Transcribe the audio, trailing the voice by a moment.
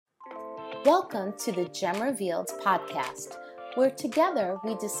Welcome to the Gem Revealed podcast, where together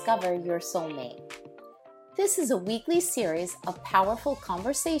we discover your soulmate. This is a weekly series of powerful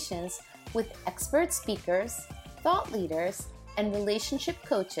conversations with expert speakers, thought leaders, and relationship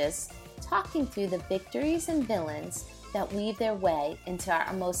coaches talking through the victories and villains that weave their way into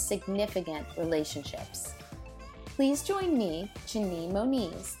our most significant relationships. Please join me, Janine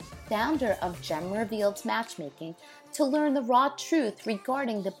Moniz, founder of Gem Revealed Matchmaking, to learn the raw truth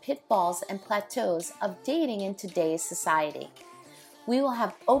regarding the pitfalls and plateaus of dating in today's society. We will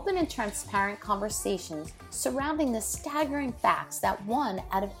have open and transparent conversations surrounding the staggering facts that 1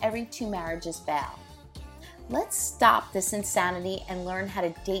 out of every 2 marriages fail. Let's stop this insanity and learn how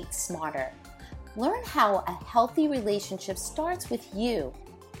to date smarter. Learn how a healthy relationship starts with you.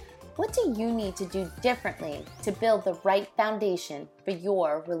 What do you need to do differently to build the right foundation for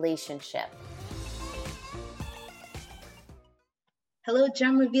your relationship? Hello,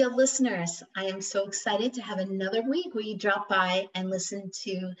 Gem Revealed listeners. I am so excited to have another week where you drop by and listen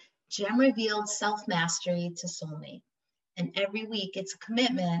to Gem Revealed Self-Mastery to Soulmate. And every week it's a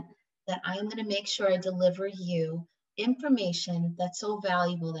commitment that I'm going to make sure I deliver you information that's so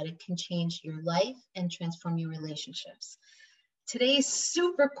valuable that it can change your life and transform your relationships. Today's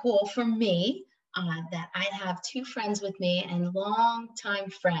super cool for me that I have 2 friends with me and longtime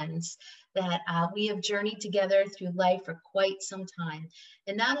friends that we have journeyed together through life for quite some time,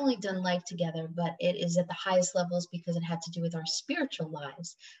 and not only done life together, but it is at the highest levels because it had to do with our spiritual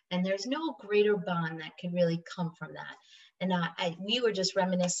lives. And there's no greater bond that could really come from that. And we were just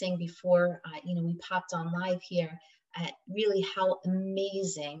reminiscing before, we popped on live here at really how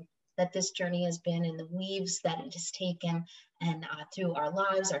amazing that this journey has been and the weaves that it has taken and through our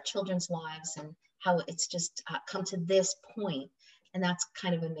lives, our children's lives, and how it's just come to this point. And that's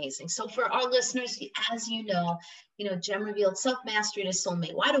kind of amazing. So for our listeners, as you know, Gem Revealed Self-Mastery to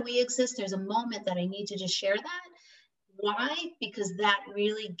Soulmate. Why do we exist? There's a moment that I need to just share that. Why? Because that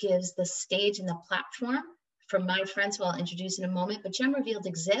really gives the stage and the platform for my friends who I'll introduce in a moment. But Gem Revealed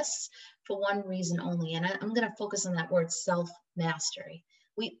exists for one reason only. And I'm going to focus on that word, self-mastery.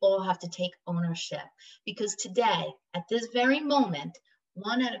 We all have to take ownership because today, at this very moment,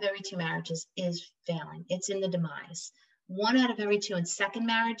 1 out of every 2 marriages is failing. It's in the demise. 1 out of every 2 in second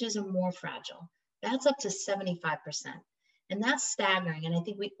marriages are more fragile. That's up to 75%. And that's staggering. And I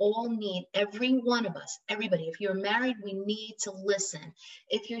think we all need, every one of us, everybody, if you're married, we need to listen.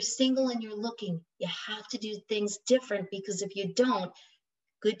 If you're single and you're looking, you have to do things different because if you don't,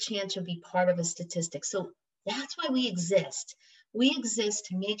 good chance you'll be part of a statistic. So that's why we exist. We exist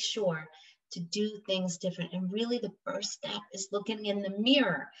to make sure to do things different. And really the first step is looking in the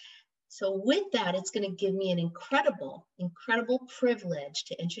mirror. So with that, it's going to give me an incredible privilege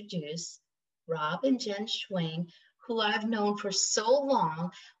to introduce Rob and Jen Schwing, who I've known for so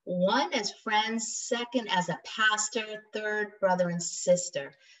long, 1 as friends, 2nd as a pastor, 3rd brother and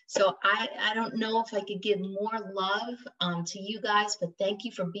sister. So I don't know if I could give more love to you guys, but thank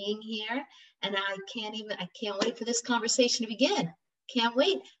you for being here. And I can't wait for this conversation to begin. Can't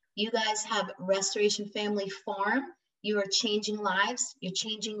wait. You guys have Restoration Family Farm. You are changing lives, you're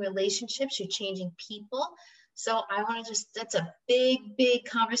changing relationships, you're changing people. So I want to that's a big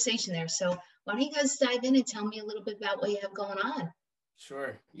conversation there. So why don't you guys dive in and tell me a little bit about what you have going on?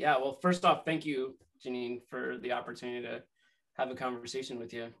 Sure. Yeah. Well, first off, thank you, Janine, for the opportunity to have a conversation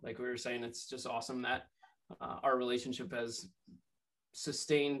with you. Like we were saying, it's just awesome that our relationship has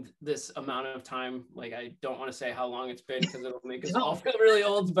sustained this amount of time. Like I don't want to say how long it's been because it'll make us all feel really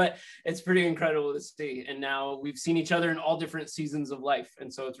old, but it's pretty incredible to see. And now we've seen each other in all different seasons of life.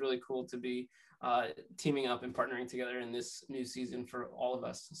 And so it's really cool to be teaming up and partnering together in this new season for all of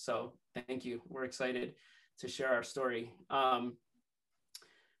us. So thank you. We're excited to share our story. I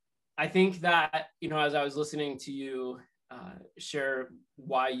think that, as I was listening to you share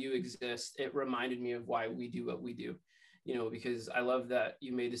why you exist, it reminded me of why we do what we do. Because I love that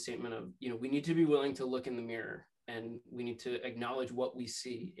you made the statement of, we need to be willing to look in the mirror and we need to acknowledge what we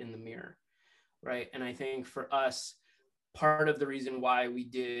see in the mirror, right? And I think for us, part of the reason why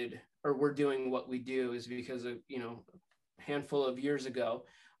we're doing what we do is because of, a handful of years ago,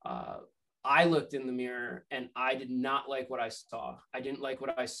 I looked in the mirror and I did not like what I saw. I didn't like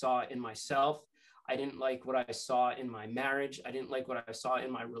what I saw in myself. I didn't like what I saw in my marriage. I didn't like what I saw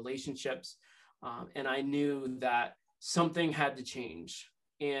in my relationships. And I knew that something had to change.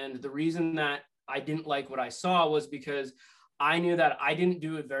 And the reason that I didn't like what I saw was because I knew that I didn't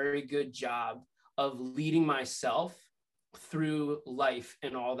do a very good job of leading myself through life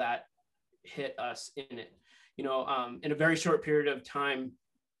and all that hit us in it. In a very short period of time,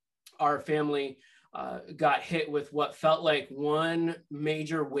 our family got hit with what felt like one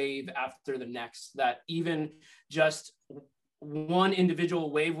major wave after the next, that even just one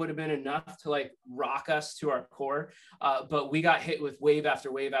individual wave would have been enough to like rock us to our core. But we got hit with wave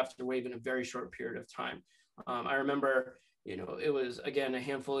after wave after wave in a very short period of time. I remember, it was, again, a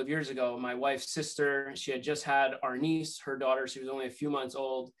handful of years ago, my wife's sister, she had just had our niece, her daughter, she was only a few months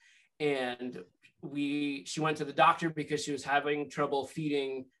old. And she went to the doctor because she was having trouble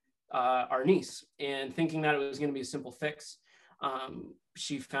feeding our niece, and thinking that it was going to be a simple fix.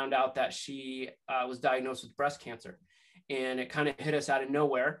 She found out that she was diagnosed with breast cancer, and it kind of hit us out of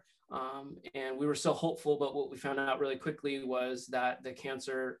nowhere. And we were so hopeful, but what we found out really quickly was that the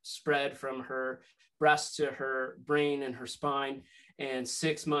cancer spread from her breast to her brain and her spine. And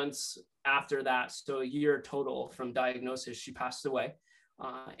 6 months after that, so a year total from diagnosis, she passed away.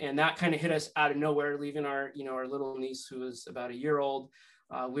 And that kind of hit us out of nowhere, leaving our little niece, who was about a year old.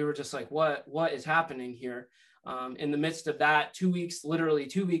 We were just like, what is happening here? In the midst of that, literally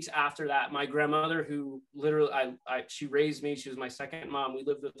 2 weeks after that, my grandmother, who literally, she raised me, she was my second mom, we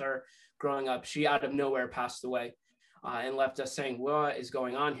lived with her growing up, she out of nowhere passed away, and left us saying, what is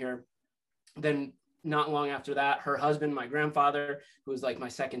going on here? Then not long after that, her husband, my grandfather, who was like my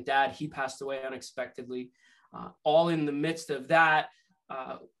second dad, he passed away unexpectedly. All in the midst of that,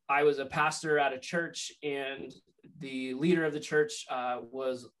 I was a pastor at a church, and the leader of the church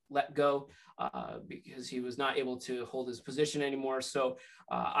was let go because he was not able to hold his position anymore. So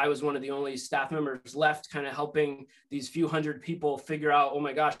I was one of the only staff members left, kind of helping these few hundred people figure out, oh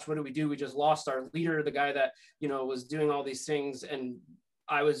my gosh, what do we do? We just lost our leader, the guy that, was doing all these things. And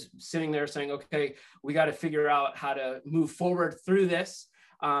I was sitting there saying, okay, we got to figure out how to move forward through this.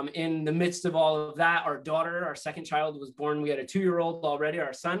 In the midst of all of that, our daughter, our second child, was born. We had a 2-year-old already,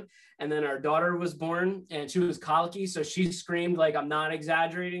 our son, and then our daughter was born, and she was colicky. So she screamed, like, I'm not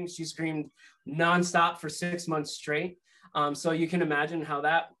exaggerating, she screamed nonstop for 6 months straight. So you can imagine how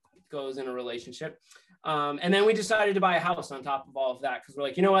that goes in a relationship. And then we decided to buy a house on top of all of that, because we're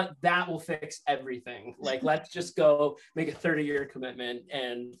like, you know what, that will fix everything. Like, let's just go make a 30-year commitment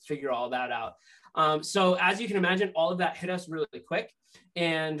and figure all that out. So as you can imagine, all of that hit us really quick,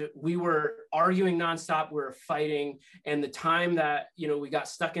 and we were arguing nonstop. We were fighting. And the time that, we got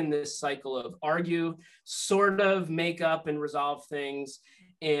stuck in this cycle of argue, sort of make up and resolve things,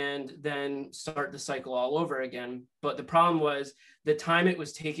 and then start the cycle all over again. But the problem was the time it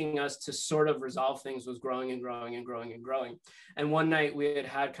was taking us to sort of resolve things was growing and growing and growing and growing. And one night we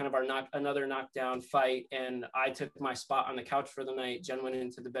had kind of another knockdown fight, and I took my spot on the couch for the night. Jen went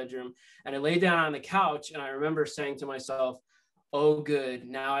into the bedroom, and I laid down on the couch, and I remember saying to myself, oh, good,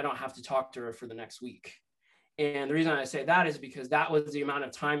 now I don't have to talk to her for the next week. And the reason I say that is because that was the amount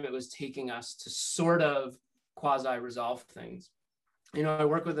of time it was taking us to sort of quasi-resolve things. I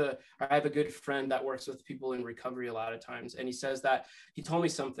have a good friend that works with people in recovery a lot of times. And he says that he told me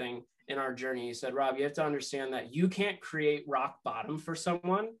something in our journey. He said, Rob, you have to understand that you can't create rock bottom for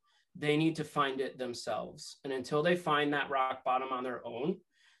someone. They need to find it themselves. And until they find that rock bottom on their own,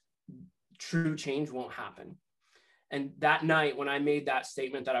 true change won't happen. And that night, when I made that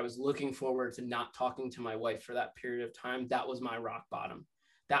statement that I was looking forward to not talking to my wife for that period of time, that was my rock bottom.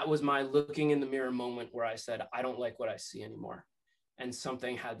 That was my looking in the mirror moment where I said, I don't like what I see anymore. And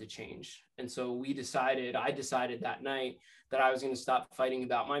something had to change. And so I decided that night that I was going to stop fighting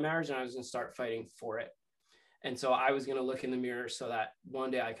about my marriage, and I was going to start fighting for it. And so I was going to look in the mirror so that one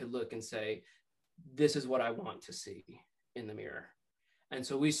day I could look and say, this is what I want to see in the mirror. And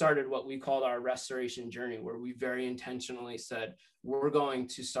so we started what we called our restoration journey, where we very intentionally said, we're going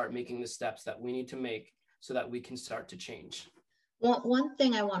to start making the steps that we need to make so that we can start to change. Well, one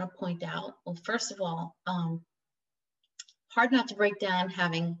thing I want to point out, well, first of all, hard not to break down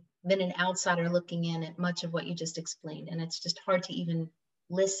having been an outsider looking in at much of what you just explained. And it's just hard to even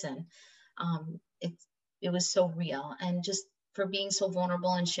listen. It was so real. And just for being so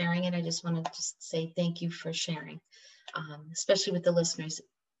vulnerable and sharing it, I just want to just say thank you for sharing. Especially with the listeners,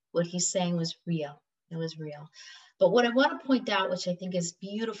 what he's saying was real. It was real. But what I want to point out, which I think is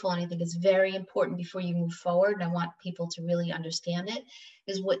beautiful, and I think is very important before you move forward, and I want people to really understand it,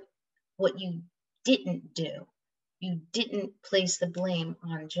 is what you didn't do. You didn't place the blame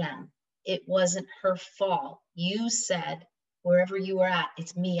on Jen. It wasn't her fault. You said, wherever you were at,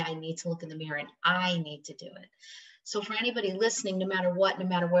 it's me. I need to look in the mirror, and I need to do it. So for anybody listening, no matter what, no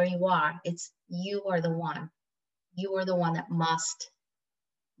matter where you are, it's you are the one. You are the one that must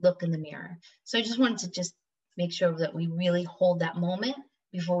look in the mirror. So I just wanted to just make sure that we really hold that moment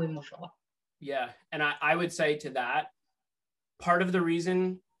before we move forward. Yeah. And I would say to that, part of the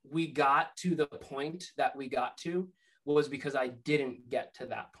reason we got to the point that we got to was because I didn't get to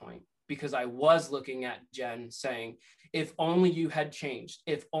that point. because I was looking at Jen saying, if only you had changed,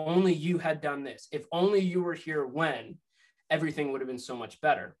 if only you had done this, if only you were here when, everything would have been so much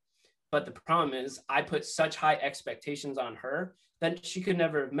better. But the problem is I put such high expectations on her that she could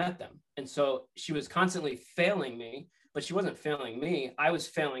never have met them. And so she was constantly failing me, but she wasn't failing me. I was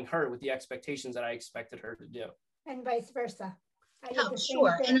failing her with the expectations that I expected her to do. And vice versa. Oh,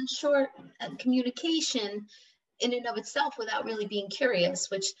 sure. And I'm sure communication in and of itself without really being curious,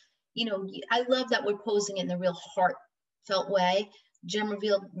 which, you know, I love that we're posing it in the real heartfelt way. Jen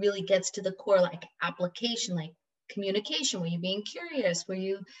Revealed really gets to the core, like application, like communication, where you're being curious, where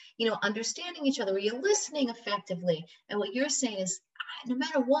you know, understanding each other, where you're listening effectively. And what you're saying is, no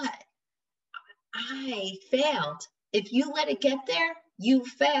matter what, I failed. If you let it get there, you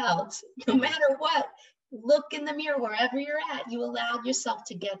failed. No matter what, look in the mirror wherever you're at. You allowed yourself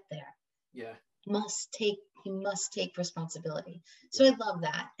to get there. Yeah. You must take responsibility. So I love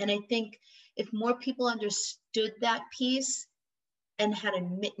that. And I think if more people understood that piece and had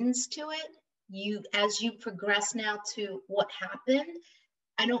admittance to it, as you progress now to what happened,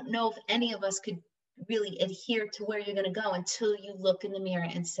 I don't know if any of us could really adhere to where you're going to go until you look in the mirror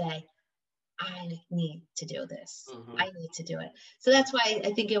and say, I need to do this. I need to do it. So that's why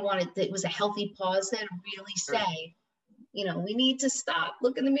I think it was a healthy pause there to really say, you know, we need to stop,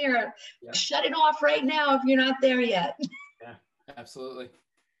 look in the mirror, shut it off right now if you're not there yet. Yeah, absolutely.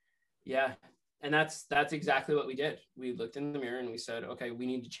 Yeah. And that's exactly what we did. We looked in the mirror and we said, okay, we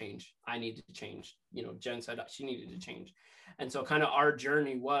need to change. I need to change. You know, Jen said she needed to change. And so kind of our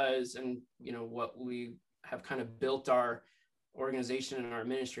journey was, and, you know, what we have kind of built our organization and our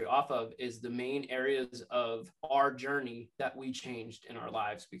ministry off of is the main areas of our journey that we changed in our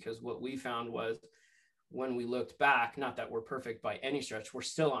lives. Because what we found was when we looked back, not that we're perfect by any stretch, we're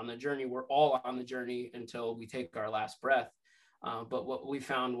still on the journey. We're all on the journey until we take our last breath. But what we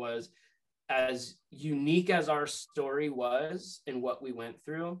found was, as unique as our story was and what we went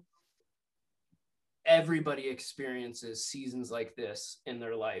through, everybody experiences seasons like this in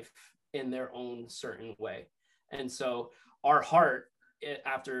their life in their own certain way. And so our heart,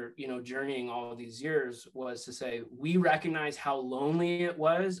 after, you know, journeying all of these years, was to say, we recognize how lonely it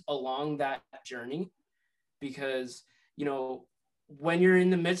was along that journey, because, you know, when you're in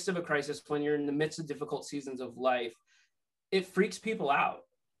the midst of a crisis, when you're in the midst of difficult seasons of life, it freaks people out.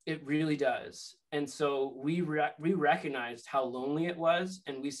 It really does. And so we recognized how lonely it was.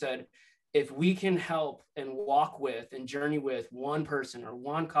 And we said, if we can help and walk with and journey with one person or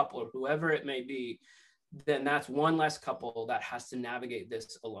one couple or whoever it may be, then that's one less couple that has to navigate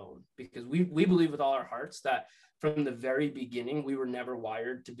this alone. Because we believe with all our hearts that from the very beginning, we were never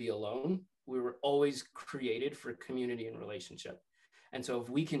wired to be alone. We were always created for community and relationship. And so if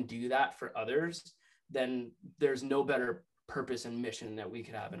we can do that for others, then there's no better purpose and mission that we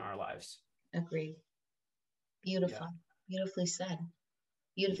could have in our lives. Agreed. Beautiful. Yeah. Beautifully said.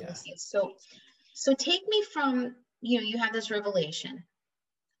 Beautifully said. So take me from, you know, you have this revelation.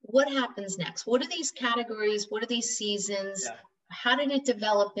 What happens next? What are these categories? What are these seasons? Yeah. How did it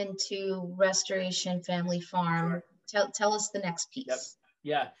develop into Restoration Family Farm? Sure. Tell us the next piece. Yep.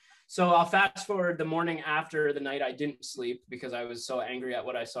 Yeah. So I'll fast forward the morning after the night I didn't sleep because I was so angry at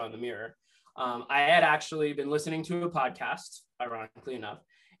what I saw in the mirror. I had actually been listening to a podcast, ironically enough,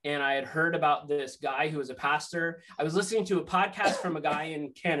 and I had heard about this guy who was a pastor. I was listening to a podcast from a guy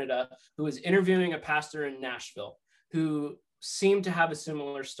in Canada who was interviewing a pastor in Nashville who seemed to have a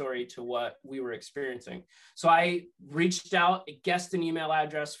similar story to what we were experiencing. So I reached out, guessed an email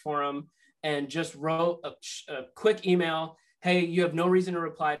address for him, and just wrote a quick email. Hey, you have no reason to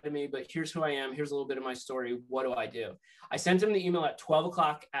reply to me, but here's who I am. Here's a little bit of my story. What do I do? I sent him the email at 12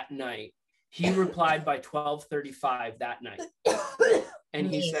 o'clock at night. He replied by 12:35 that night. And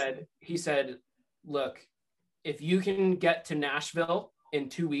he said, look, if you can get to Nashville in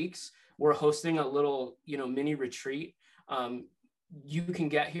 2 weeks, we're hosting a little, you know, mini retreat. You can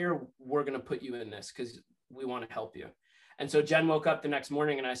get here. We're going to put you in this because we want to help you. And so Jen woke up the next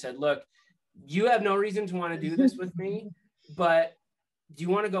morning and I said, look, you have no reason to want to do this with me, but do you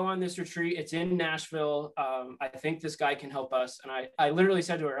want to go on this retreat? It's in Nashville. I think this guy can help us. And I literally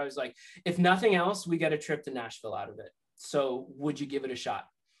said to her, I was like, if nothing else, we get a trip to Nashville out of it. So would you give it a shot?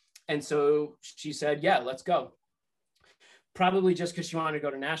 And so she said, yeah, let's go. Probably just because she wanted to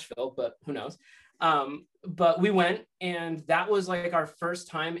go to Nashville, but who knows? But we went, and that was like our first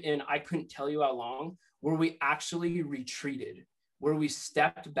time in, I couldn't tell you how long, where we actually retreated, where we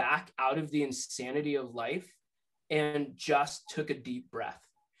stepped back out of the insanity of life and just took a deep breath.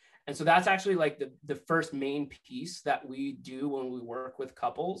 And so that's actually like the first main piece that we do when we work with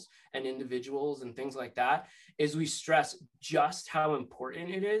couples and individuals and things like that, is we stress just how important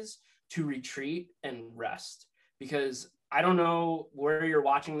it is to retreat and rest. Because I don't know where you're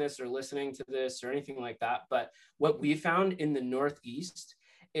watching this or listening to this or anything like that, but what we found in the Northeast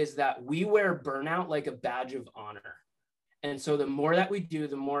is that we wear burnout like a badge of honor. And so the more that we do,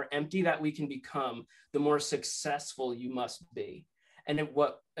 the more empty that we can become, the more successful you must be. And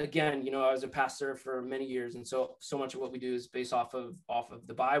again, I was a pastor for many years. And so much of what we do is based off of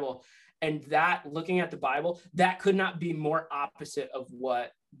the Bible. And that, looking at the Bible, that could not be more opposite of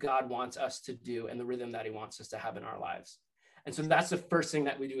what God wants us to do and the rhythm that he wants us to have in our lives. And so that's the first thing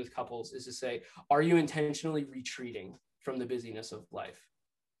that we do with couples, is to say, are you intentionally retreating from the busyness of life?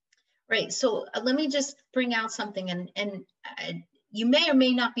 Right. So let me just bring out something, and you may or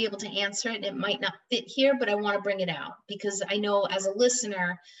may not be able to answer it. It might not fit here, but I want to bring it out because I know as a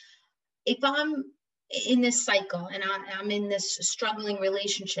listener, if I'm in this cycle and I'm in this struggling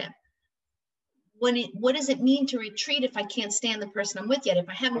relationship, what does it mean to retreat if I can't stand the person I'm with yet? If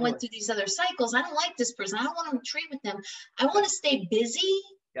I haven't went through these other cycles, I don't like this person. I don't want to retreat with them. I want to stay busy.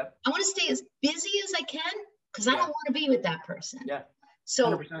 Yep. I want to stay as busy as I can because I don't want to be with that person. Yeah.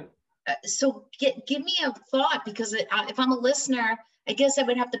 So 100%. So give me a thought, because if I'm a listener, I guess I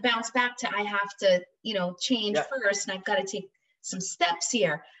would have to bounce back to, I have to, change first, and I've got to take some steps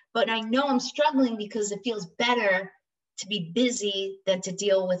here. But I know I'm struggling because it feels better to be busy than to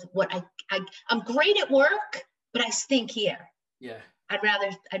deal with what I'm great at work, but I stink here. Yeah. I'd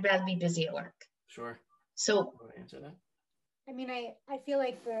rather be busy at work. Sure. So answer that. I mean, I feel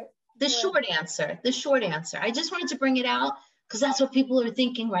like the short answer. I just wanted to bring it out because that's what people are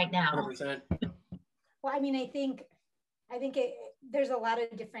thinking right now. 100%. Well, I mean, I think there's a lot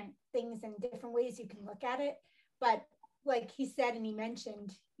of different things and different ways you can look at it. But like he said, and he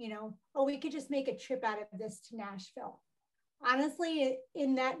mentioned, we could just make a trip out of this to Nashville. Honestly,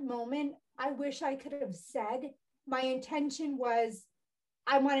 in that moment, I wish I could have said, my intention was,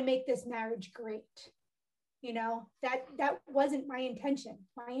 I want to make this marriage great. That wasn't my intention.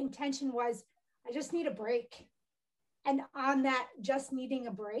 My intention was, I just need a break. And on that just needing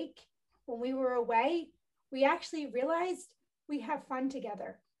a break, when we were away, we actually realized we have fun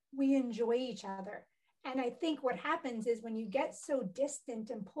together. We enjoy each other. And I think what happens is when you get so distant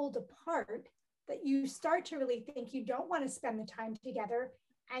and pulled apart that you start to really think you don't want to spend the time together,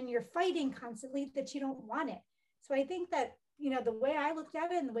 and you're fighting constantly that you don't want it. So I think that, the way I looked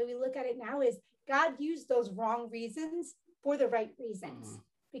at it and the way we look at it now is God used those wrong reasons for the right reasons,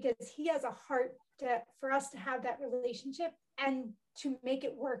 because he has a heart for us to have that relationship and to make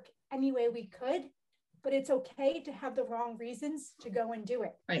it work any way we could. But it's okay to have the wrong reasons to go and do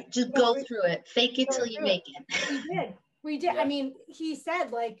it. Right. Just go through it. Fake it till you make it. We did. Yeah. I mean, he said,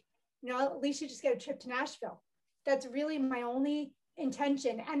 at least you just get a trip to Nashville. That's really my only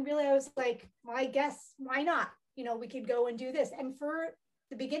intention. And really, I was like, well, I guess why not? We could go and do this. And for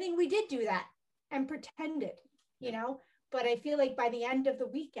the beginning, we did do that and pretended, but I feel like by the end of the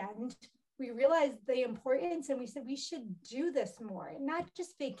weekend, we realized the importance, and we said we should do this more, and not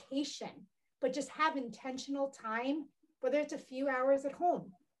just vacation, but just have intentional time, whether it's a few hours at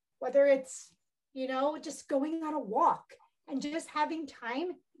home, whether it's, just going on a walk and just having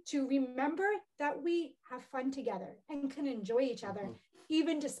time to remember that we have fun together and can enjoy each other,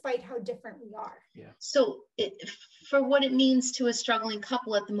 even despite how different we are. Yeah. So for what it means to a struggling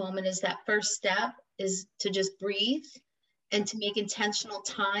couple at the moment is that first step is to just breathe and to make intentional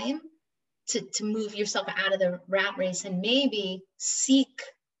time to move yourself out of the rat race and maybe seek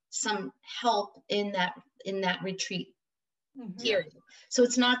some help in that retreat period. So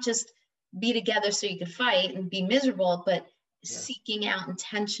it's not just be together so you can fight and be miserable, but seeking out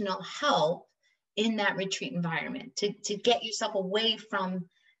intentional help in that retreat environment to get yourself away from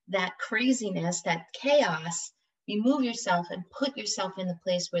that craziness, that chaos. Remove yourself and put yourself in the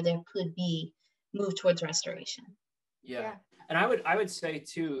place where there could be move towards restoration. Yeah. And I would say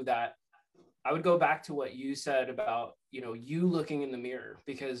too that I would go back to what you said about, you looking in the mirror,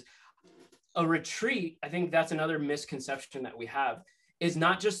 because a retreat, I think that's another misconception that we have, is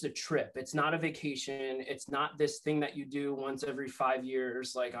not just a trip. It's not a vacation. It's not this thing that you do once every 5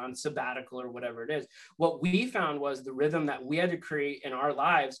 years, like on sabbatical or whatever it is. What we found was the rhythm that we had to create in our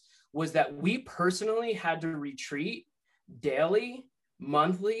lives was that we personally had to retreat daily,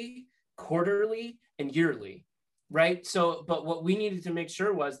 monthly, quarterly, and yearly. Right. So, but what we needed to make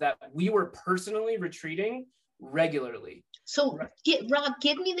sure was that we were personally retreating regularly. So Rob,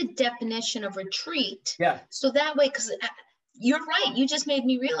 give me the definition of retreat. Yeah. So that way, because you're right. You just made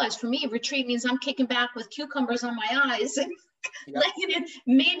me realize, for me, retreat means I'm kicking back with cucumbers on my eyes and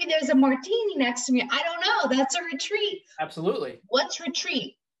maybe there's a martini next to me. I don't know. That's a retreat. Absolutely. What's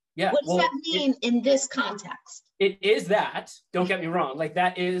retreat? Yeah. What does that mean in this context? it is that, don't get me wrong, like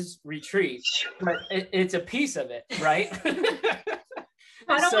that is retreat, but it's a piece of it, right?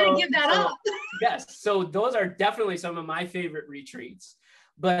 I don't want to give that up. Yes. So those are definitely some of my favorite retreats.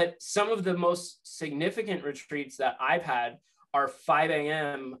 But some of the most significant retreats that I've had are 5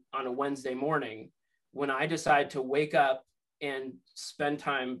 a.m. on a Wednesday morning when I decide to wake up and spend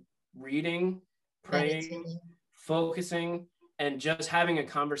time reading, praying, focusing, and just having a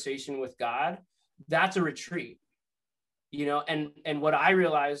conversation with God. That's a retreat, you know, and what I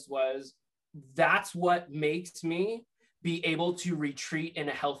realized was that's what makes me be able to retreat in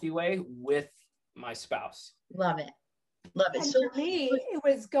a healthy way with my spouse. Love it. Love it. And So for me, it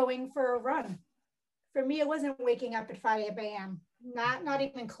was going for a run. For me, it wasn't waking up at 5 a.m. Not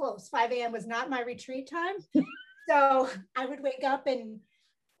even close. 5 a.m. was not my retreat time. So I would wake up and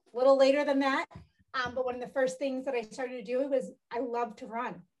a little later than that. But one of the first things that I started to do was I love to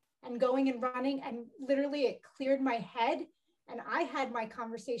run, and going and running, and literally it cleared my head. And I had my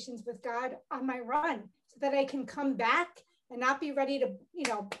conversations with God on my run so that I can come back and not be ready to, you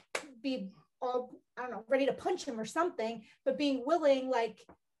know, be all, I don't know, ready to punch him or something, but being willing, like,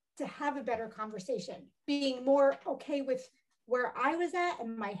 to have a better conversation, being more okay with where I was at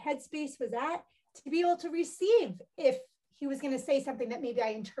and my headspace was at, to be able to receive if he was going to say something that maybe I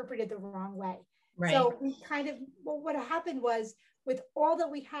interpreted the wrong way. Right. So we kind of, well, what happened was, with all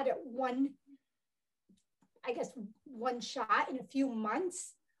that we had at one shot in a few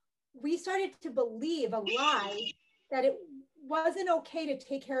months, we started to believe a lie that it wasn't okay to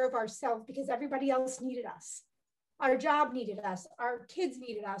take care of ourselves because everybody else needed us. Our job needed us, our kids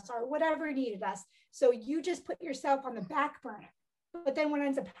needed us, or whatever needed us. So you just put yourself on the back burner. But then what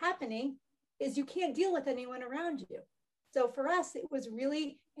ends up happening is you can't deal with anyone around you. So for us, it was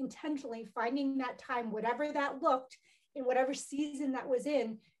really intentionally finding that time, whatever that looked, in whatever season that was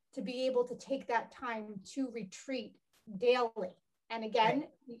in, to be able to take that time to retreat daily. And again,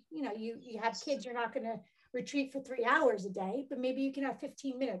 you know, you have kids, you're not going to retreat for 3 hours a day, but maybe you can have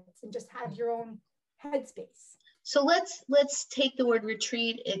 15 minutes and just have your own headspace. So let's take the word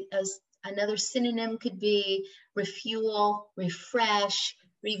retreat. It as another synonym could be refuel, refresh,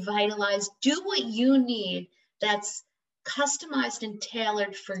 revitalize. Do what you need that's customized and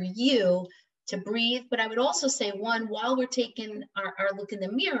tailored for you to breathe. But I would also say, one, while we're taking our look in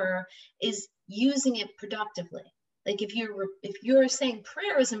the mirror, is using it productively. Like if you're saying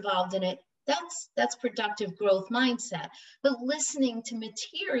prayer is involved in it, that's productive growth mindset. But listening to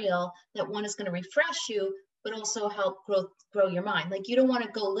material that, one, is going to refresh you, but also help grow your mind. Like you don't want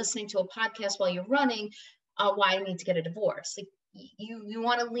to go listening to a podcast while you're running, why I need to get a divorce. Like you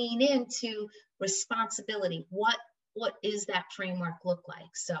want to lean into responsibility. What is that framework look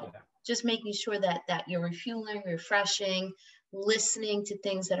like? So just making sure that you're refueling, refreshing, listening to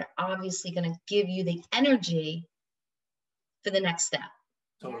things that are obviously going to give you the energy for the next step.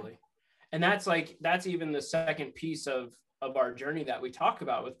 Totally. And that's even the second piece of our journey that we talk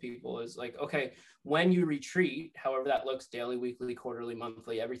about with people is like, okay, when you retreat, however that looks, daily, weekly, quarterly,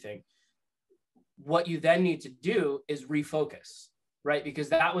 monthly, everything, what you then need to do is refocus, right? Because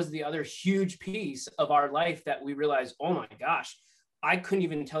that was the other huge piece of our life that we realized, oh my gosh, I couldn't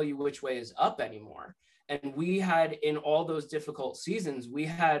even tell you which way is up anymore. And we had, in all those difficult seasons, we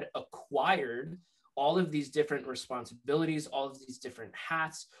had acquired all of these different responsibilities, all of these different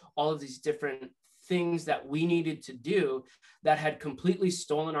hats, all of these different things that we needed to do that had completely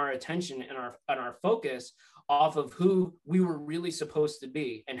stolen our attention and our focus off of who we were really supposed to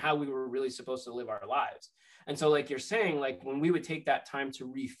be and how we were really supposed to live our lives. And so, like you're saying, like when we would take that time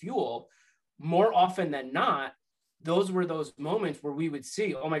to refuel, more often than not, those were those moments where we would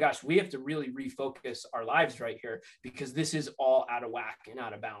see, oh my gosh, we have to really refocus our lives right here because this is all out of whack and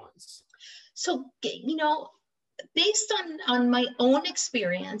out of balance. So, you know, based on my own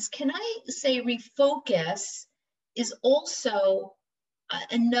experience, can I say refocus is also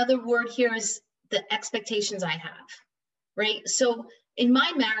another word here is the expectations I have, right? So in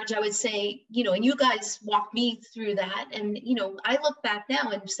my marriage, I would say, you know, and you guys walked me through that. And, you know, I look back now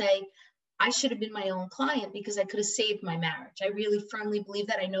and say, I should have been my own client because I could have saved my marriage. I really firmly believe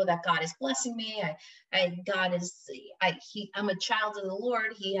that. I know that God is blessing me. I'm a child of the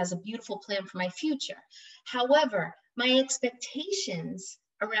Lord. He has a beautiful plan for my future. However, my expectations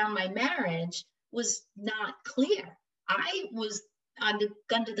around my marriage was not clear. I was under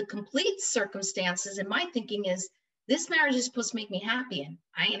the complete circumstances, and my thinking is, this marriage is supposed to make me happy, and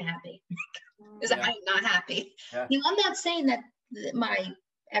I ain't happy because I'm not happy. Yeah. You know, I'm not saying that my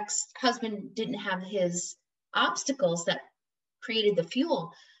ex-husband didn't have his obstacles that created the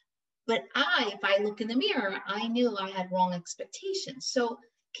fuel, but if I look in the mirror, I knew I had wrong expectations. So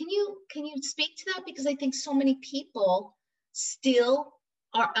Can you speak to that? Because I think so many people still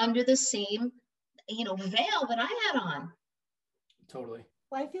are under the same, veil that I had on. Totally.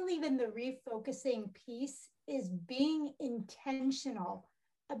 Well, I feel even the refocusing piece is being intentional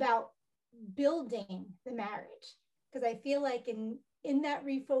about building the marriage. Because I feel like in that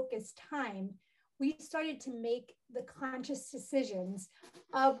refocused time, we started to make the conscious decisions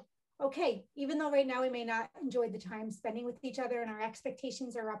of, okay, even though right now we may not enjoy the time spending with each other and our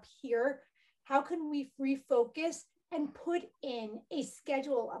expectations are up here, how can we refocus and put in a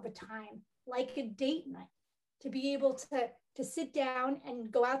schedule of a time, like a date night, to be able to sit down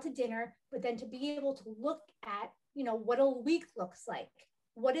and go out to dinner, but then to be able to look at, what a week looks like.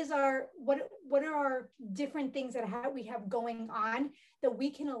 What are our different things that we have going on that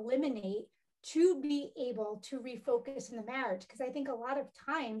we can eliminate to be able to refocus in the marriage? Because I think a lot of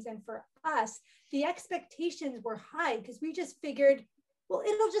times, and for us, the expectations were high because we just figured, well,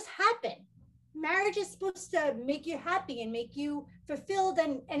 it'll just happen. Marriage is supposed to make you happy and make you fulfilled,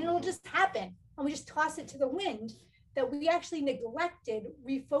 and it'll just happen. And we just toss it to the wind, that we actually neglected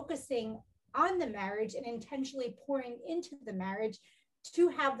refocusing on the marriage and intentionally pouring into the marriage to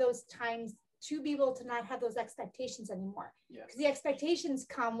have those times to be able to not have those expectations anymore. Because the expectations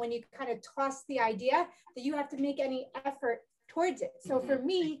come when you kind of toss the idea that you have to make any effort towards it. So for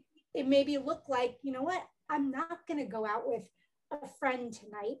me, it maybe looked like, you know what, I'm not going to go out with a friend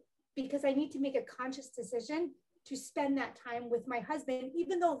tonight because I need to make a conscious decision to spend that time with my husband,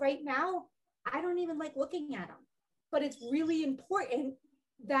 even though right now I don't even like looking at him. But it's really important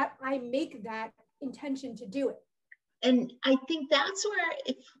that I make that intention to do it. And I think that's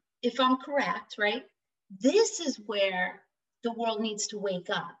where, if I'm correct, right, this is where the world needs to wake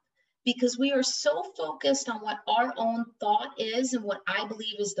up, because we are so focused on what our own thought is and what I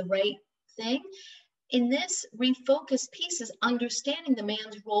believe is the right thing. In this refocused piece is understanding the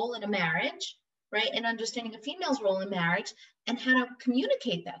man's role in a marriage, right, and understanding a female's role in marriage and how to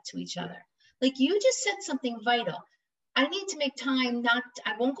communicate that to each other. Like you just said something vital. I need to make time,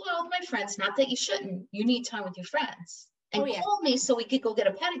 I won't go out with my friends, not that you shouldn't. You need time with your friends. And call me so we could go get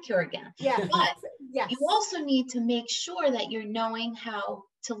a pedicure again. Yeah. But yes. You also need to make sure that you're knowing how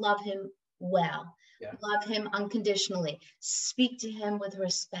to love him well, love him unconditionally, speak to him with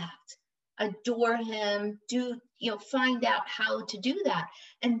respect, adore him, find out how to do that.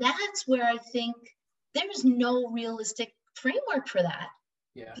 And that's where I think there's no realistic framework for that.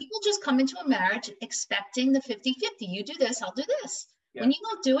 Yeah. People just come into a marriage expecting the 50-50. You do this, I'll do this. Yeah. When you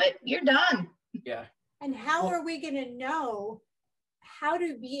don't do it, you're done. Yeah. And how are we going to know how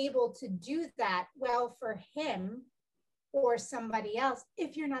to be able to do that well for him or somebody else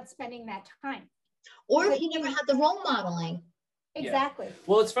if you're not spending that time? Or if you never had the role modeling. Exactly. Yeah.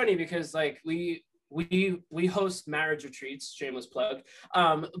 Well, it's funny because like we host marriage retreats, shameless plug.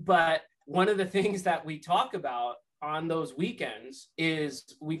 But one of the things that we talk about on those weekends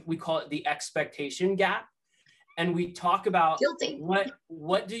is we call it the expectation gap. And we talk about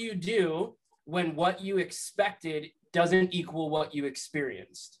what do you do when what you expected doesn't equal what you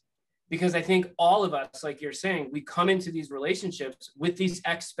experienced? Because I think all of us, like you're saying, we come into these relationships with these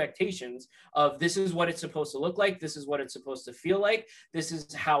expectations of this is what it's supposed to look like. This is what it's supposed to feel like. This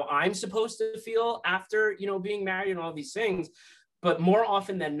is how I'm supposed to feel after, being married and all these things. But more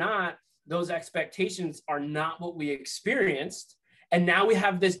often than not, those expectations are not what we experienced. And now we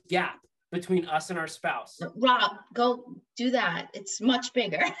have this gap between us and our spouse. Rob, go do that. It's much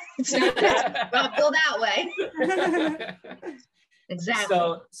bigger. Rob, go that way.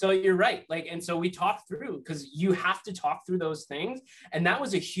 Exactly. So you're right. And so we talk through, because you have to talk through those things. And that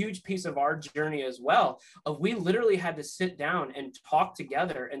was a huge piece of our journey as well. We literally had to sit down and talk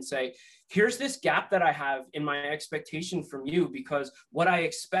together and say, here's this gap that I have in my expectation from you, because what I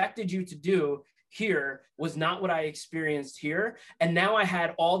expected you to do here was not what I experienced here. And now I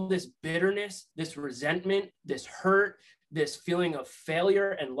had all this bitterness, this resentment, this hurt, this feeling of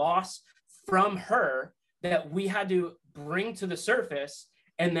failure and loss from her that we had to bring to the surface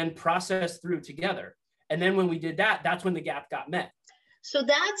and then process through together. And then when we did that, that's when the gap got met. So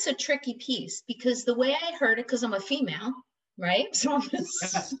that's a tricky piece, because the way I heard it, because I'm a female, right? So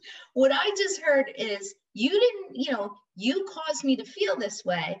what I just heard is you didn't, you caused me to feel this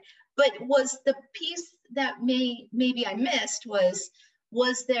way. But was the piece that maybe I missed was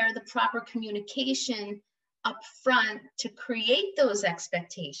there the proper communication up front to create those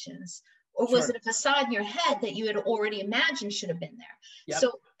expectations? Or was it a facade in your head that you had already imagined should have been there? Yep.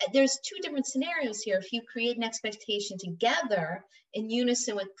 So there's two different scenarios here. If you create an expectation together in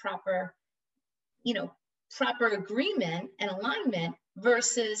unison with proper agreement and alignment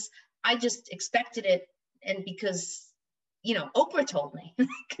versus I just expected it, and because Oprah told me.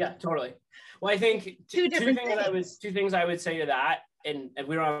 Yeah, totally. Well, I think two things I would say to that, and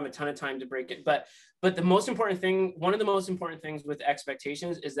we don't have a ton of time to break it, but the most important thing, one of the most important things with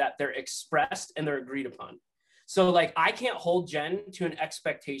expectations is that they're expressed and they're agreed upon. So like, I can't hold Jen to an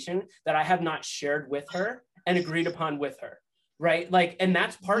expectation that I have not shared with her and agreed upon with her, right? Like, and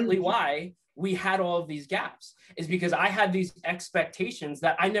that's partly why we had all of these gaps, is because I had these expectations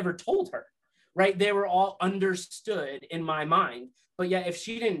that I never told her, right? They were all understood in my mind, but yet if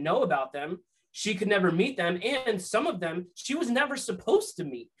she didn't know about them, she could never meet them. And some of them she was never supposed to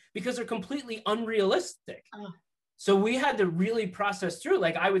meet because they're completely unrealistic. So we had to really process through.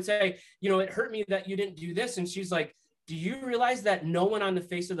 Like, I would say, it hurt me that you didn't do this. And she's like, do you realize that no one on the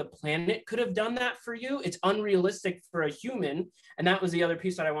face of the planet could have done that for you? It's unrealistic for a human. And that was the other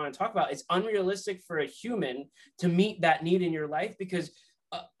piece that I want to talk about. It's unrealistic for a human to meet that need in your life, because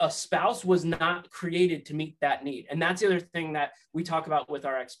a spouse was not created to meet that need. And that's the other thing that we talk about with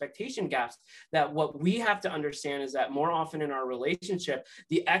our expectation gaps, that what we have to understand is that more often in our relationship,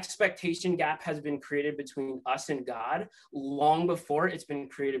 the expectation gap has been created between us and God long before it's been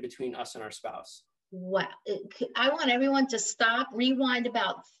created between us and our spouse. Wow. I want everyone to stop, rewind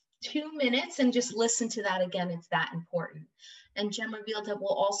about 2 minutes and just listen to that again. It's that important. And Jen Revealed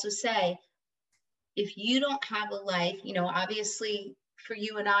will also say, if you don't have a life, obviously for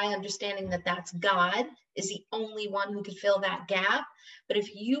you and I, understanding that that's God is the only one who can fill that gap. But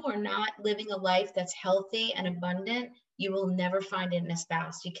if you are not living a life that's healthy and abundant, you will never find it in a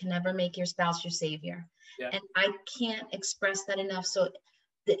spouse. You can never make your spouse your savior. Yeah. And I can't express that enough. So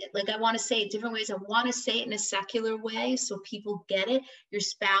I want to say it different ways. I want to say it in a secular way so people get it. Your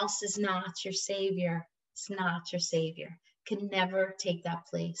spouse is not your savior. It's not your savior. Can never take that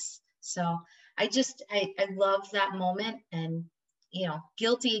place. So I love that moment, and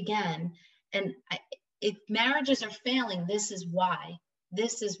guilty again. And if marriages are failing, this is why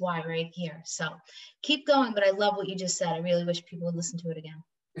right here. So keep going. But I love what you just said. I really wish people would listen to it again.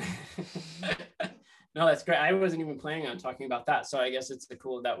 No, that's great. I wasn't even planning on talking about that. So I guess it's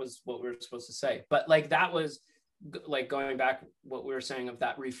cool. That was what we were supposed to say. But like, that was like going back what we were saying of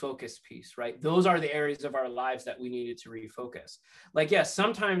that refocus piece, right? Those are the areas of our lives that we needed to refocus. Like, yes,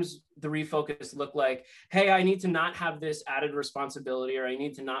 sometimes the refocus looked like, hey, I need to not have this added responsibility, or I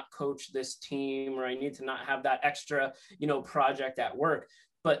need to not coach this team, or I need to not have that extra, project at work.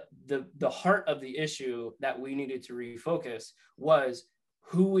 But the heart of the issue that we needed to refocus was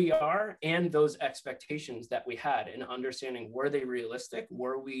who we are and those expectations that we had, and understanding, were they realistic?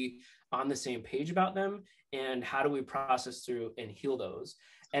 Were we on the same page about them? And how do we process through and heal those?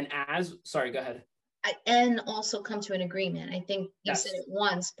 And sorry, go ahead. And also come to an agreement. I think you said it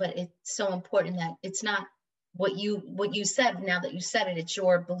once, but it's so important that it's not what you said. Now that you said it, it's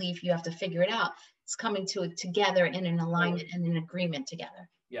your belief. You have to figure it out. It's coming to it together in an alignment and an agreement together.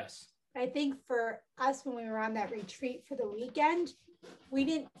 Yes. I think for us, when we were on that retreat for the weekend, we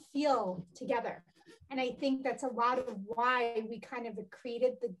didn't feel together. And I think that's a lot of why we kind of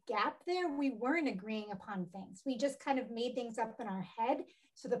created the gap there. We weren't agreeing upon things. We just kind of made things up in our head.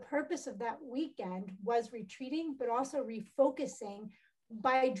 So the purpose of that weekend was retreating, but also refocusing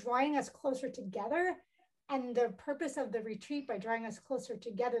by drawing us closer together. And the purpose of the retreat, by drawing us closer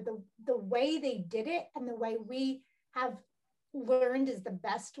together, the way they did it and the way we have learned is the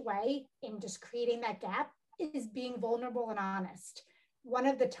best way in just creating that gap is being vulnerable and honest. One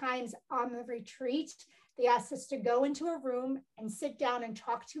of the times on the retreat, they asked us to go into a room and sit down and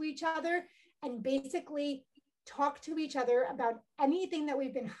talk to each other, and basically talk to each other about anything that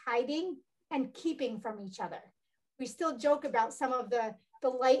we've been hiding and keeping from each other. We still joke about some of the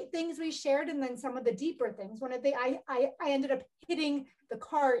light things we shared, and then some of the deeper things. One of the I ended up hitting the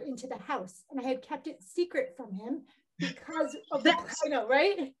car into the house, and I had kept it secret from him because of the, I know,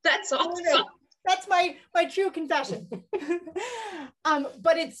 right? That's awesome. That's my true confession.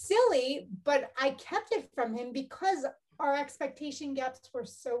 But it's silly, but I kept it from him because our expectation gaps were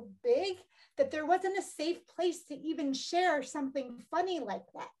so big that there wasn't a safe place to even share something funny like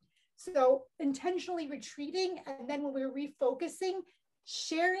that. So intentionally retreating, and then when we were refocusing,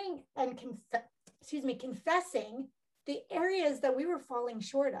 sharing and confessing the areas that we were falling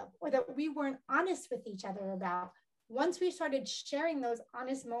short of, or that we weren't honest with each other about. Once we started sharing those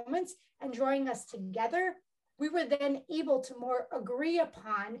honest moments and drawing us together, we were then able to more agree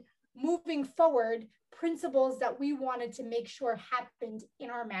upon moving forward principles that we wanted to make sure happened in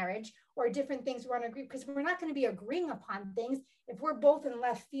our marriage, or different things we want to agree, because we're not going to be agreeing upon things if we're both in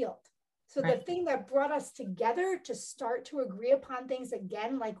left field. So right. The thing that brought us together to start to agree upon things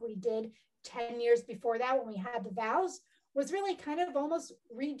again, like we did 10 years before that when we had the vows, was really kind of almost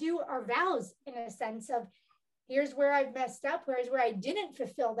redo our vows in a sense of, Here's where I've messed up. Here's where I didn't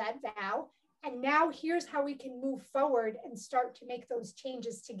fulfill that vow. And now here's how we can move forward and start to make those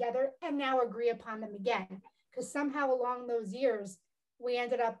changes together and now agree upon them again. Because somehow along those years, we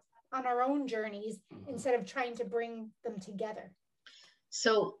ended up on our own journeys instead of trying to bring them together.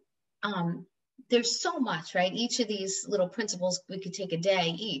 So there's so much, right? Each of these little principles, we could take a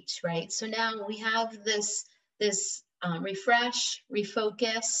day each, right? So now we have this refresh,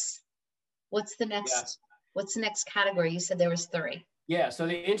 refocus. What's the next category? You said there was 3. Yeah. So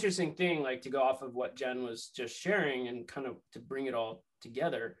the interesting thing, like to go off of what Jen was just sharing and kind of to bring it all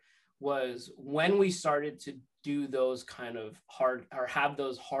together, was when we started to do those kind of hard or have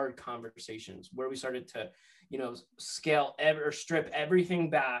those hard conversations where we started to, scale or strip everything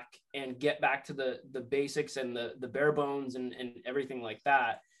back and get back to the basics and the bare bones and everything like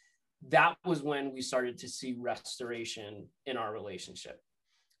that. That was when we started to see restoration in our relationship.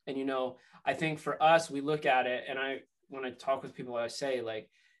 And, I think for us, we look at it, and when I talk with people, I say, like,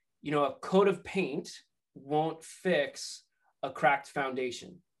 a coat of paint won't fix a cracked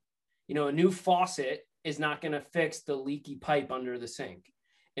foundation. A new faucet is not going to fix the leaky pipe under the sink.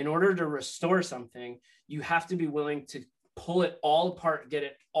 In order to restore something, you have to be willing to pull it all apart, get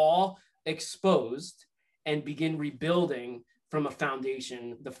it all exposed, and begin rebuilding from a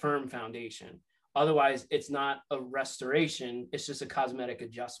foundation, the firm foundation. Otherwise, it's not a restoration, it's just a cosmetic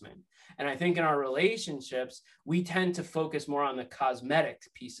adjustment. And I think in our relationships, we tend to focus more on the cosmetic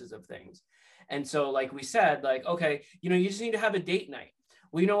pieces of things. And so, like we said, like, okay, you just need to have a date night.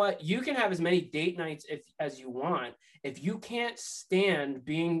 Well, you know what? You can have as many date nights as you want. If you can't stand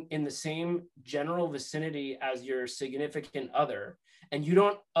being in the same general vicinity as your significant other, and you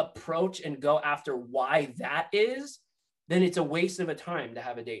don't approach and go after why that is, then it's a waste of a time to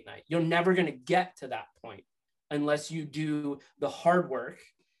have a date night. You're never going to get to that point unless you do the hard work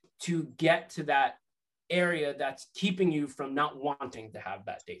to get to that area that's keeping you from not wanting to have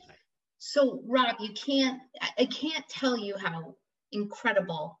that date night. So, Rob, I can't tell you how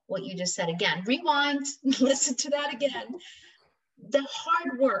incredible what you just said. Again, rewind, listen to that again. The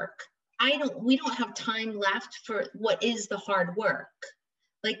hard work, we don't have time left for what is the hard work.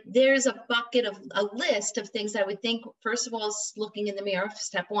 Like, there's a bucket of a list of things I would think, first of all, is looking in the mirror,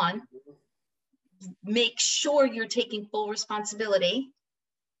 step 1. Make sure you're taking full responsibility.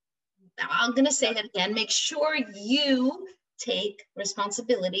 I'm going to say that again, make sure you take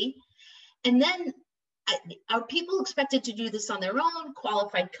responsibility. And then are people expected to do this on their own,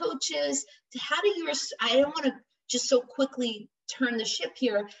 qualified coaches? I don't want to just so quickly turn the ship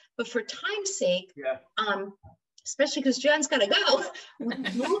here, but for time's sake, especially because Jen's got to go,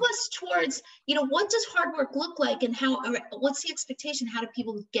 move us towards, what does hard work look like, and what's the expectation? How do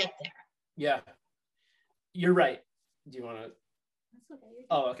people get there? Yeah, you're right. Do you want to?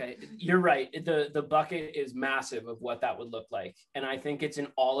 Oh, okay. You're right. The bucket is massive of what that would look like. And I think it's in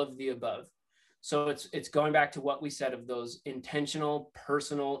all of the above. So it's going back to what we said of those intentional,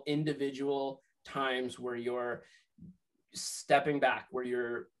 personal, individual times where you're stepping back, where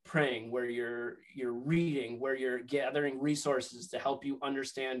you're praying, where you're reading, where you're gathering resources to help you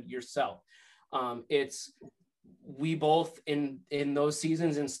understand yourself. We both in those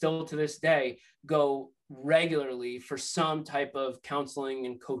seasons, and still to this day, go regularly for some type of counseling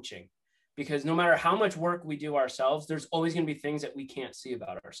and coaching, because no matter how much work we do ourselves, there's always going to be things that we can't see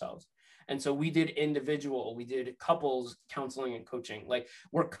about ourselves. And so we did couples counseling and coaching. Like,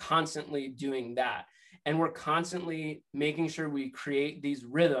 we're constantly doing that. And we're constantly making sure we create these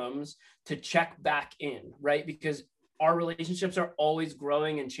rhythms to check back in, right? Because our relationships are always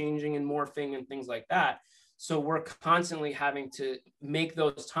growing and changing and morphing and things like that. So we're constantly having to make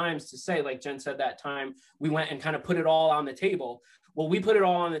those times to say, like Jen said, that time we went and kind of put it all on the table. Well, we put it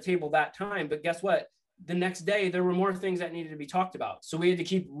all on the table that time, but guess what? The next day, there were more things that needed to be talked about. So we had to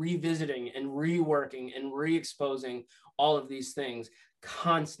keep revisiting and reworking and re-exposing all of these things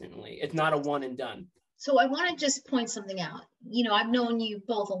constantly. It's not a one and done. So I want to just point something out. I've known you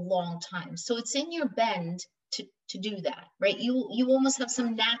both a long time. So it's in your bend to do that, right? You almost have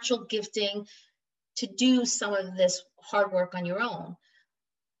some natural gifting to do some of this hard work on your own.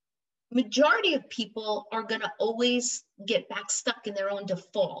 Majority of people are going to always get stuck in their own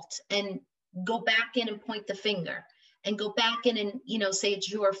default and go back in and point the finger and go back in and, say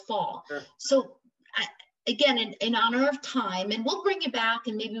it's your fault. Sure. So again, in honor of time, and we'll bring it back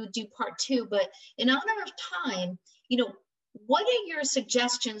and maybe we'll do part 2, but in honor of time, what are your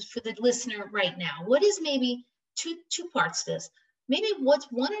suggestions for the listener right now? What is maybe two parts to this? Maybe what's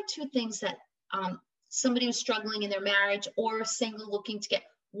 1 or 2 things that somebody who's struggling in their marriage or single looking to get,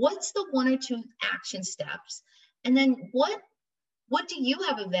 what's the 1 or 2 action steps? And then what what do you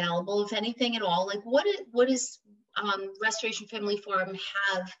have available, if anything at all? Like what is Restoration Family Farm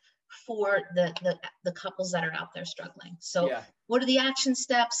have for the couples that are out there struggling? So Yeah. what are the action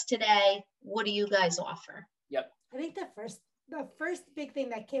steps today? What do you guys offer? Yep. I think the first big thing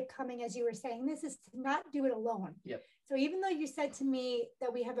that kept coming as you were saying this is to not do it alone. Yep. So even though you said to me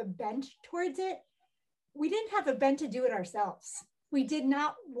that we have a bent towards it, we didn't have a bent to do it ourselves. We did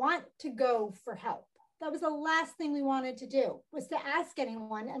not want to go for help. That was the last thing we wanted to do, was to ask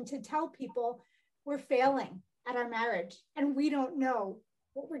anyone and to tell people we're failing at our marriage and we don't know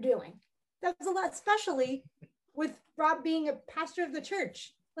what we're doing. That was a lot, especially with Rob being a pastor of the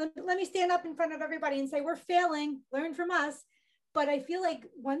church. Let me stand up in front of everybody and say, we're failing, learn from us. But I feel like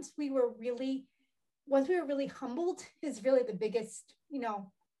once we were really humbled is really the biggest,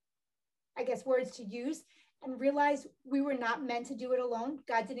 I guess, words to use, and realize we were not meant to do it alone.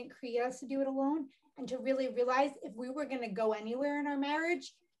 God didn't create us to do it alone. And to really realize if we were going to go anywhere in our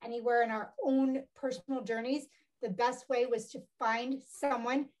marriage, anywhere in our own personal journeys, the best way was to find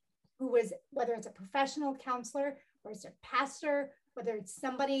someone who was, whether it's a professional counselor or it's a pastor, whether it's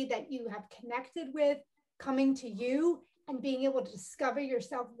somebody that you have connected with, coming to you and being able to discover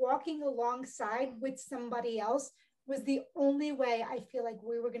yourself walking alongside with somebody else was the only way I feel like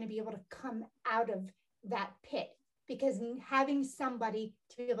we were going to be able to come out of that pit. Because having somebody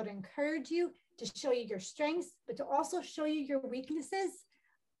to be able to encourage you, to show you your strengths, but to also show you your weaknesses.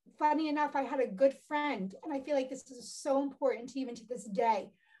 Funny enough, I had a good friend, and I feel like this is so important even to this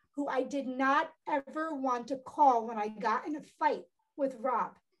day, who I did not ever want to call when I got in a fight with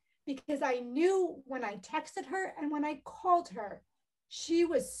Rob, because I knew when I texted her and when I called her, she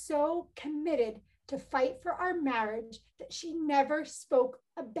was so committed to fight for our marriage that she never spoke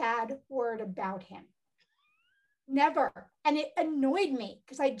a bad word about him. Never. And it annoyed me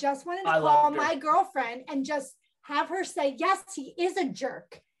because I just wanted to call my girlfriend and just have her say, yes, he is a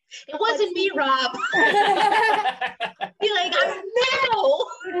jerk. It wasn't me, Rob. Be like, no.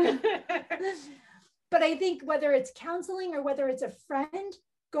 But I think whether it's counseling or whether it's a friend,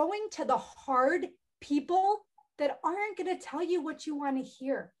 going to the hard people that aren't going to tell you what you want to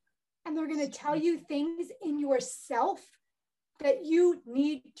hear. And they're going to tell you things in yourself that you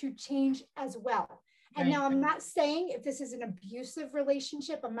need to change as well. And now I'm not saying if this is an abusive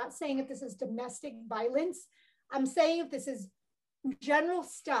relationship, I'm not saying if this is domestic violence, I'm saying if this is general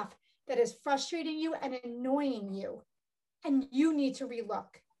stuff that is frustrating you and annoying you, and you need to relook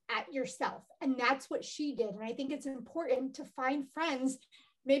at yourself. And that's what she did. And I think it's important to find friends.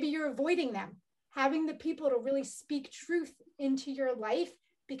 Maybe you're avoiding them, having the people to really speak truth into your life,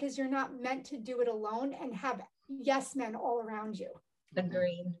 because you're not meant to do it alone and have yes men all around you.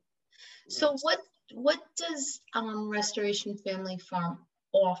 Agreed. So what does Restoration Family Farm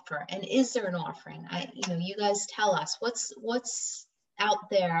offer, and is there an offering? You guys tell us what's out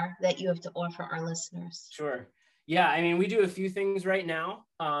there that you have to offer our listeners. Sure. Yeah, I mean, we do a few things right now.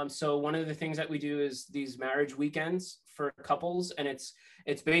 So one of the things that we do is these marriage weekends for couples, and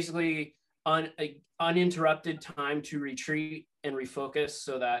it's basically uninterrupted time to retreat and refocus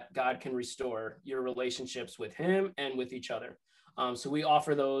so that God can restore your relationships with Him and with each other. So we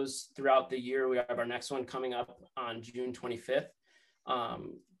offer those throughout the year. We have our next one coming up on June 25th.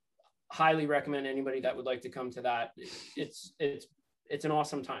 Highly recommend anybody that would like to come to that. It's an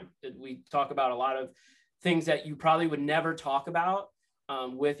awesome time. We talk about a lot of things that you probably would never talk about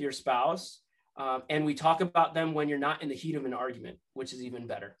with your spouse. And we talk about them when you're not in the heat of an argument, which is even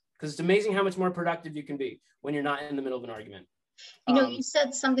better, because it's amazing how much more productive you can be when you're not in the middle of an argument. You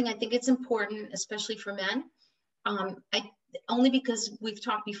said something, I think it's important, especially for men. Only because we've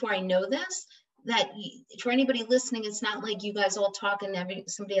talked before, I know this, that for anybody listening, it's not like you guys all talk and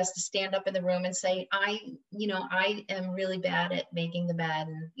somebody has to stand up in the room and say, I am really bad at making the bed,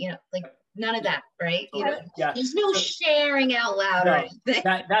 and like none of that, right? There's no sharing out loud. No, or anything.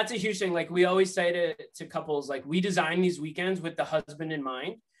 That's a huge thing. Like we always say to couples, like we design these weekends with the husband in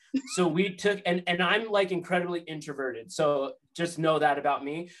mind. So we took, and I'm like incredibly introverted. So just know that about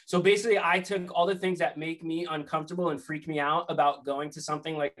me. So basically I took all the things that make me uncomfortable and freak me out about going to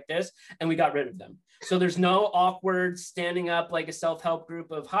something like this, and we got rid of them. So there's no awkward standing up like a self-help group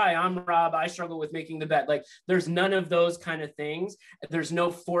of, hi, I'm Rob, I struggle with making the bed. Like there's none of those kind of things. There's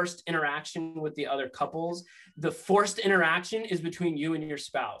no forced interaction with the other couples. The forced interaction is between you and your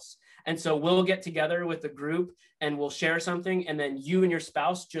spouse. And so we'll get together with the group and we'll share something, and then you and your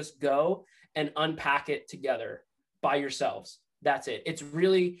spouse just go and unpack it together by yourselves. That's it. It's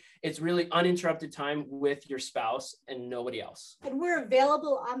really uninterrupted time with your spouse and nobody else. And we're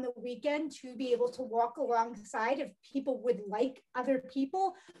available on the weekend to be able to walk alongside if people would like other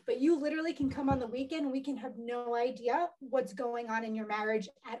people, but you literally can come on the weekend and we can have no idea what's going on in your marriage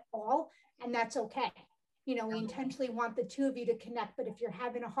at all. And that's okay. You know, we intentionally want the two of you to connect, but if you're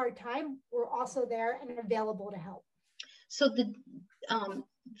having a hard time, we're also there and available to help. So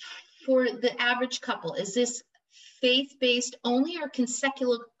for the average couple, is this faith-based only, or can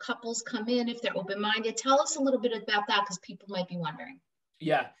secular couples come in if they're open-minded? Tell us a little bit about that, because people might be wondering.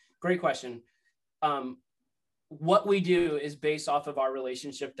 Yeah, great question. What we do is based off of our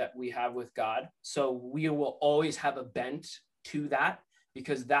relationship that we have with God. So we will always have a bent to that,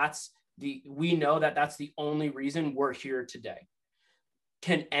 because we know that that's the only reason we're here today.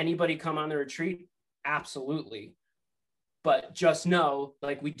 Can anybody come on the retreat? Absolutely. But just know,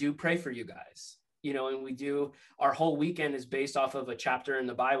 like, we do pray for you guys. You know, and our whole weekend is based off of a chapter in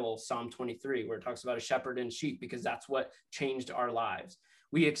the Bible, Psalm 23, where it talks about a shepherd and sheep, because that's what changed our lives.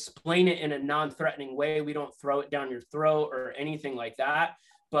 We explain it in a non-threatening way. We don't throw it down your throat or anything like that,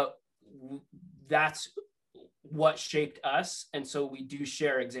 but that's what shaped us. And so we do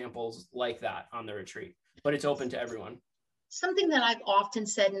share examples like that on the retreat, but it's open to everyone. Something that I've often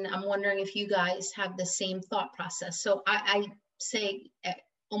said, and I'm wondering if you guys have the same thought process. So I say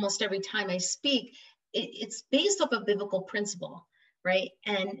almost every time I speak, it's based off a biblical principle, right?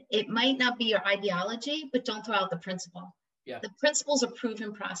 And it might not be your ideology, but don't throw out the principle. Yeah. The principles are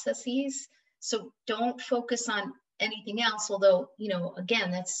proven processes. So don't focus on anything else. Although, you know,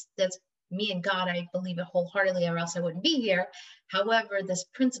 again, that's me and God, I believe it wholeheartedly, or else I wouldn't be here. However, this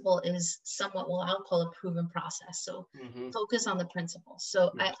principle is somewhat what I'll call a proven process. So focus on the principles.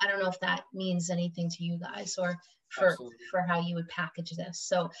 So I don't know if that means anything to you guys, or for how you would package this.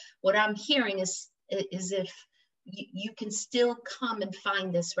 So what I'm hearing is if you can still come and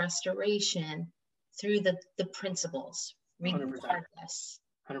find this restoration through the principles, regardless.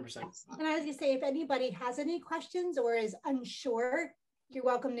 100%. And as you say, if anybody has any questions or is unsure, you're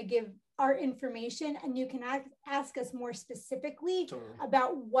welcome to give our information, and you can ask us more specifically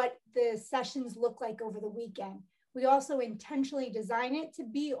about what the sessions look like over the weekend. We also intentionally design it to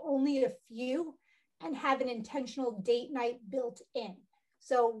be only a few and have an intentional date night built in.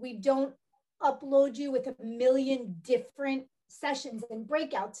 So we don't upload you with a million different sessions and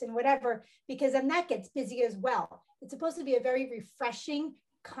breakouts and whatever, because then that gets busy as well. It's supposed to be a very refreshing,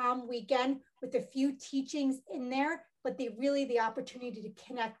 calm weekend with a few teachings in there, but the opportunity to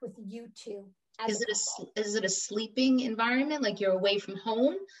connect with you two. Is it a sleeping environment? Like you're away from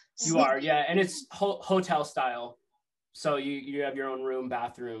home? You are, yeah. And it's hotel style. So you have your own room,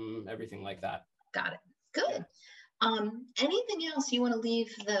 bathroom, everything like that. Got it. Good. Anything else you want to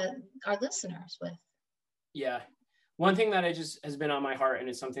leave our listeners with? Yeah. One thing that has been on my heart, and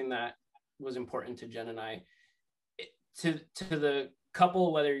it's something that was important to Jen and I, to the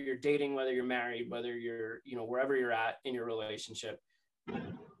couple, whether you're dating, whether you're married, whether you're, wherever you're at in your relationship,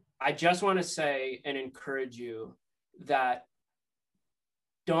 I just want to say and encourage you that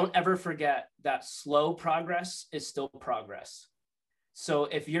don't ever forget that slow progress is still progress. So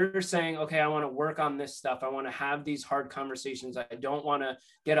if you're saying, okay, I want to work on this stuff, I want to have these hard conversations, I don't want to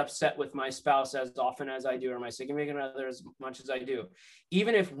get upset with my spouse as often as I do, or my significant other as much as I do,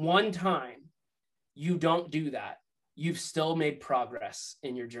 even if one time you don't do that, you've still made progress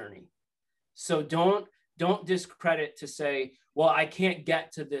in your journey. So don't discredit to say, well, I can't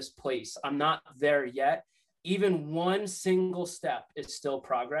get to this place, I'm not there yet. Even one single step is still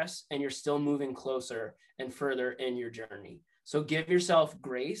progress, and you're still moving closer and further in your journey. So give yourself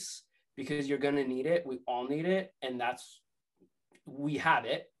grace, because you're going to need it. We all need it. And we have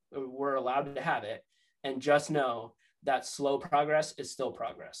it. We're allowed to have it. And just know that slow progress is still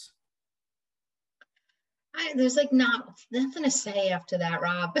progress. There's like nothing to say after that,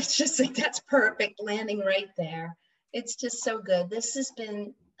 Rob. It's just like, that's perfect, landing right there. It's just so good. This has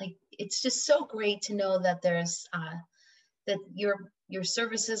been like, it's just so great to know that there's that your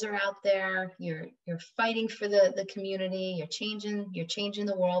services are out there. You're fighting for the community. You're changing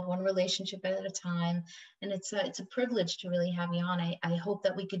the world one relationship at a time. And it's a privilege to really have you on. I hope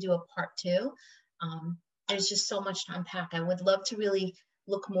that we could do a part 2. There's just so much to unpack. I would love to really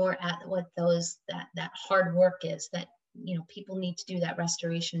look more at what that hard work is that people need to do, that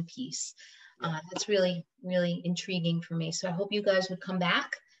restoration piece. That's really, really intriguing for me. So I hope you guys would come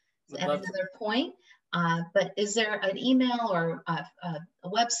back at another point. But is there an email or a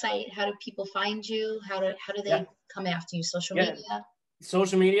website? How do people find you? How do they come after you? Social media?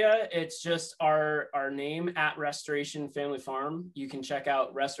 Social media, it's just our name at Restoration Family Farm. You can check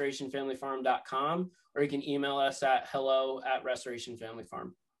out restorationfamilyfarm.com, or you can email us at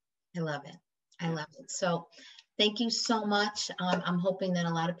hello@restorationfamilyfarm. I love it. I love it. So thank you so much. I'm hoping that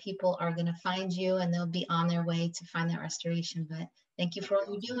a lot of people are going to find you and they'll be on their way to find that restoration. But thank you for all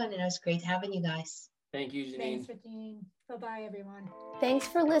you're doing. And it was great having you guys. Thank you, Janine. Thanks, Janine. Bye-bye, everyone. Thanks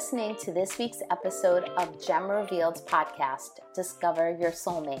for listening to this week's episode of Gem Revealed's podcast, Discover Your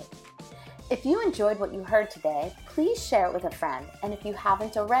Soulmate. If you enjoyed what you heard today, please share it with a friend. And if you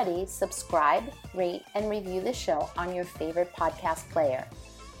haven't already, subscribe, rate, and review the show on your favorite podcast player.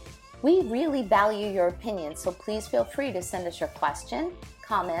 We really value your opinion, so please feel free to send us your question,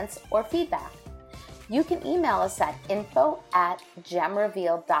 comments, or feedback. You can email us at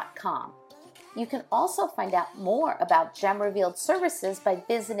info@gemrevealed.com. You can also find out more about Gem Revealed services by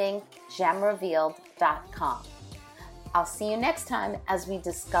visiting gemrevealed.com. I'll see you next time as we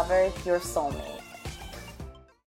discover your soulmate.